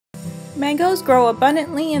Mangoes grow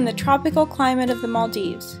abundantly in the tropical climate of the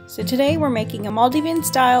Maldives, so today we're making a Maldivian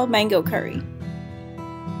style mango curry.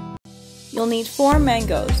 You'll need 4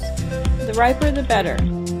 mangoes, the riper the better.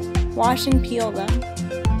 Wash and peel them.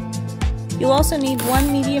 You'll also need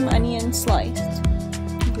 1 medium onion sliced,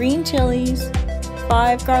 green chilies,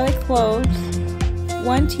 5 garlic cloves,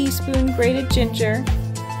 1 teaspoon grated ginger,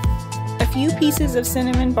 a few pieces of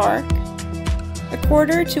cinnamon bark,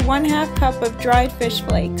 1/4 to 1/2 cup of dried fish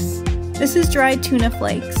flakes. This is dried tuna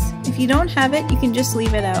flakes. If you don't have it, you can just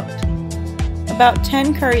leave it out. About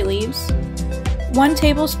 10 curry leaves, 1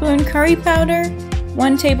 tablespoon curry powder,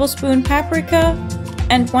 1 tablespoon paprika,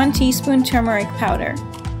 and 1 teaspoon turmeric powder,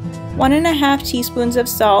 1½ teaspoons of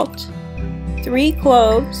salt, 3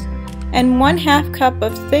 cloves, and 1/2 cup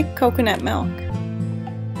of thick coconut milk.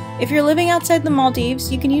 If you're living outside the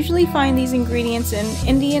Maldives, you can usually find these ingredients in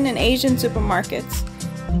Indian and Asian supermarkets.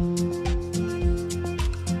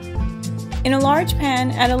 In a large pan,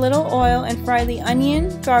 add a little oil and fry the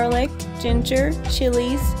onion, garlic, ginger,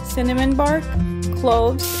 chilies, cinnamon bark,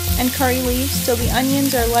 cloves, and curry leaves till the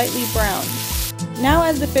onions are lightly browned. Now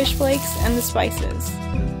add the fish flakes and the spices,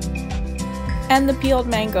 and the peeled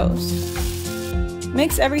mangoes.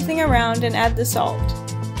 Mix everything around and add the salt.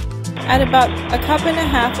 Add about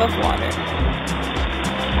 1.5 cups of water.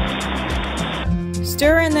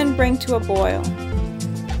 Stir and then bring to a boil.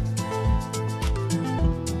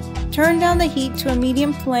 Turn down the heat to a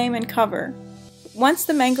medium flame and cover. Once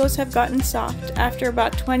the mangoes have gotten soft, after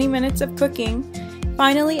about 20 minutes of cooking,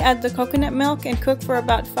 finally add the coconut milk and cook for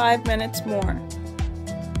about 5 minutes more.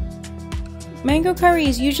 Mango curry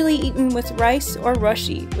is usually eaten with rice or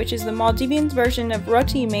roshi, which is the Maldivian version of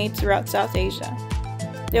roti made throughout South Asia.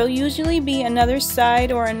 There'll usually be another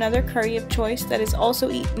side or another curry of choice that is also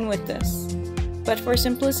eaten with this. But for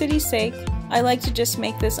simplicity's sake, I like to just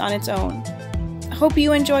make this on its own. I hope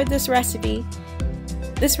you enjoyed this recipe.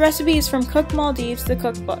 This recipe is from Cook Maldives, the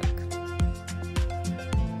cookbook.